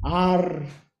ar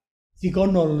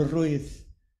ddigonolrwydd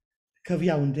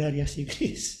cyfiawnder Iesu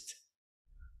Grist.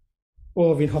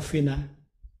 O, fi'n hoffi yna.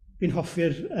 Fi'n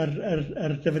hoffi'r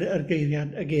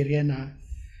geiriau yna.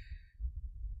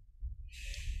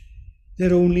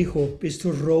 Their only hope is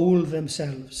to roll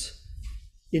themselves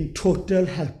in total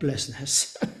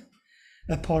helplessness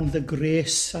upon the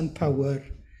grace and power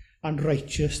and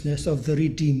righteousness of the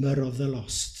Redeemer of the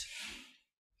lost.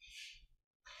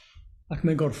 Ac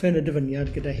mae'n gorffen y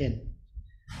dyfyniad gyda hyn.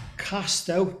 Cast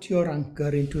out your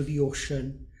anchor into the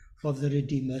ocean of the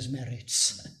Redeemer's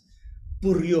merits.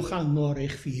 Bwriwch angor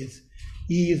eich ffydd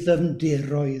i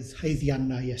ddyfnderoedd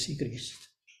haeddiannau Iesu Grist.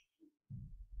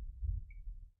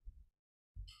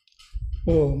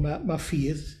 O, mae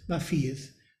ffydd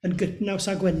yn gytnaws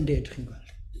a gwendid, chi'n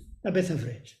gweld. A beth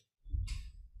hyfryd.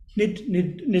 Nid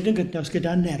yn gytnaws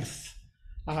gyda nerth,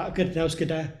 a gytnaws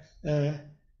gyda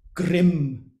grym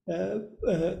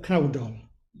cnawdol.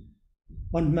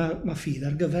 Ond mae ffydd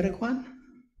ar gyfer y gwan.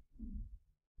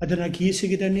 A dyna gyd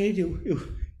sydd gyda ni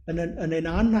yn ein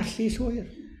anallu llwyr.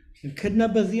 Yn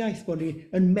cydnabyddiaeth bod ni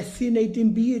yn methu wneud dim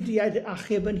byd i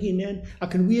achub yn hunain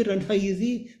ac yn wir yn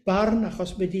haeddu barn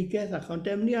achos bedigedd a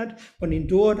chondemniad bod ni'n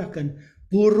dod ac yn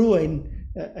bwrw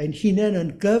ein hunain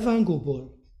yn gyfan gwbl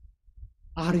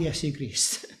ar Iesu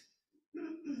Grist. A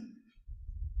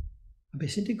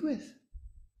beth sy'n digwydd?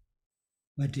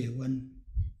 Mae Duw yn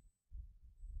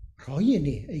rhoi i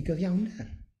ni ei gyfiawnder.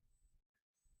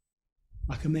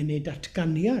 Ac yn mynd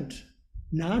datganiad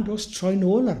nad oes troi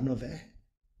nôl arno fe,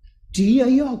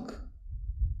 di-eiog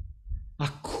a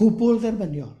cwbl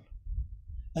dderbyniol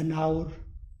yn awr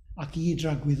ac i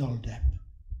dragwyddoldeb.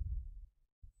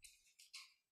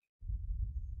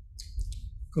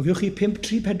 Gofiwch chi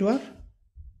 5:3-4,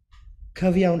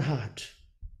 cyfiawnhad,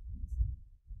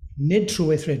 nid trwy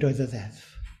weithredoedd y ddeddf,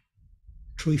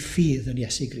 trwy ffydd yn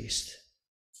Iesu Grist.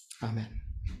 Amen.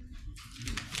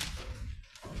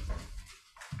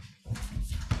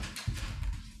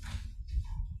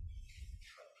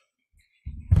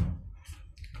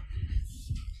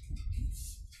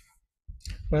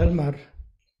 Wel, mae'r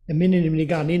ymyn ni'n mynd i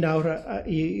ganu nawr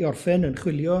i orffen yn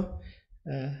chwilio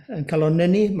yn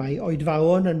calonnau mae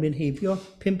oedfaon yn mynd heibio,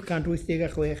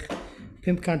 586.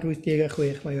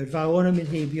 586, mae oedfaon yn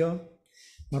mynd heibio,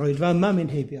 mae'r oedfa yma yn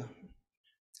mynd heibio.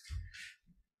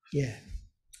 Ie.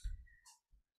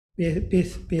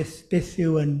 Beth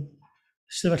yw yn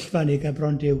sefyllfa ni gan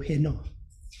bron Duw heno?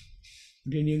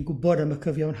 Rydyn ni'n gwybod am y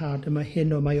cyfiawnhad yma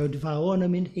heno, mae oedfaon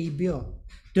yn mynd heibio.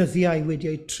 Dyddiau wedi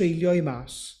eu treulio i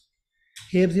mas,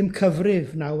 heb ddim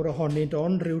cyfrif nawr ohonynt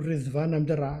ond rhyw ryddfan am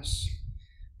dy ras.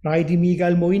 Rhaid i mi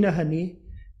gael mwy na hynny,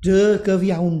 dy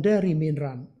gyfiawnder i mi'n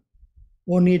ran.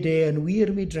 Oni de yn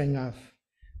wir mi drengaf,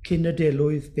 cyn y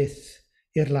delwydd byth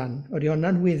i'r lan. Oeddi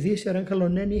hwnna'n weddus ar yn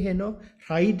calonnau ni heno,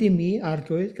 rhaid i mi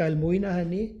arglwydd gael mwy na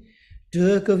hynny,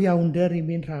 dy gyfiawnder i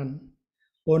mi'n rhan.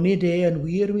 Oni de yn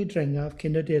wir mi drengaf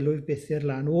cyn y delwydd byth i'r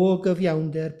lan. O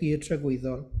gyfiawnder byd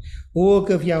tragwyddol, o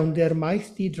gyfiawnder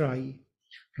maith di drai.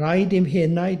 Rhaid im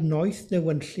henaid noeth dy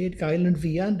wynllid gael yn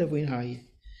fian dy fwynhau.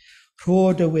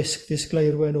 Rhod y wisg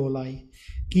ddisgleirwen olau,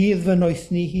 gydd fy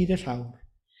noethni hyd y llawr.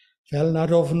 Fel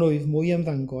nad ofnwydd mwy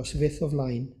ymddangos fydd o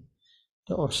flaen,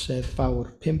 dy orsedd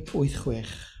fawr 586.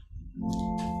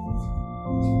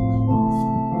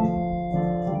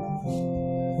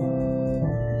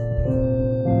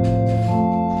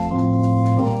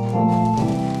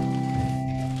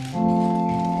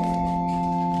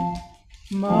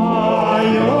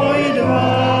 Mae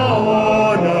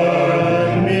oedfaon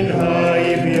yn mynd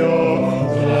haibio,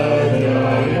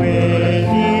 dyddiau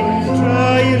wedi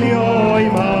treulio i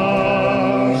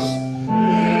mas.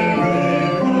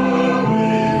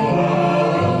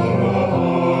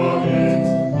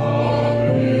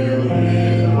 Eryg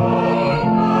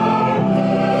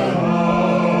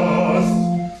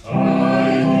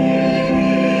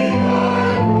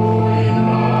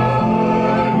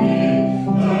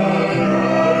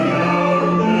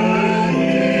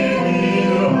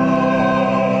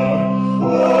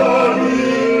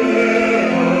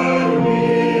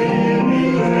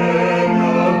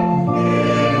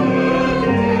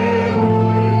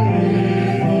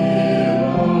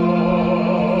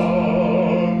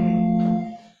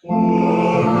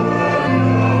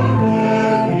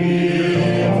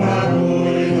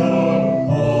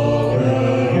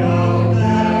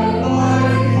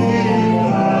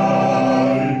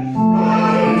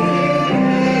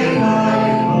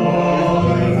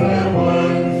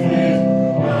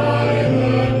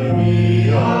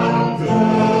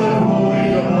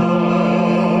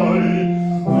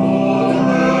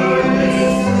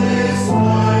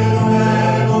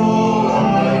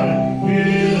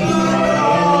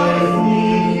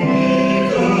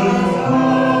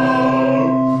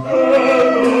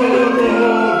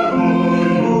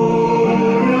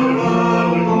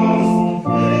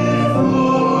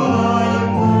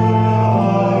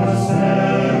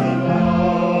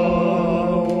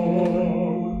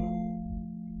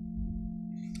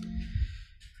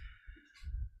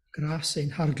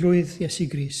ein harglwydd Iesu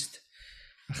Grist,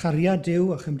 a chariad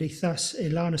Duw a chymdeithas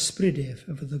Eilan Ysbryd Ef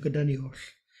y fyddw gyda ni oll.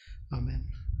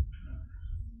 Amen.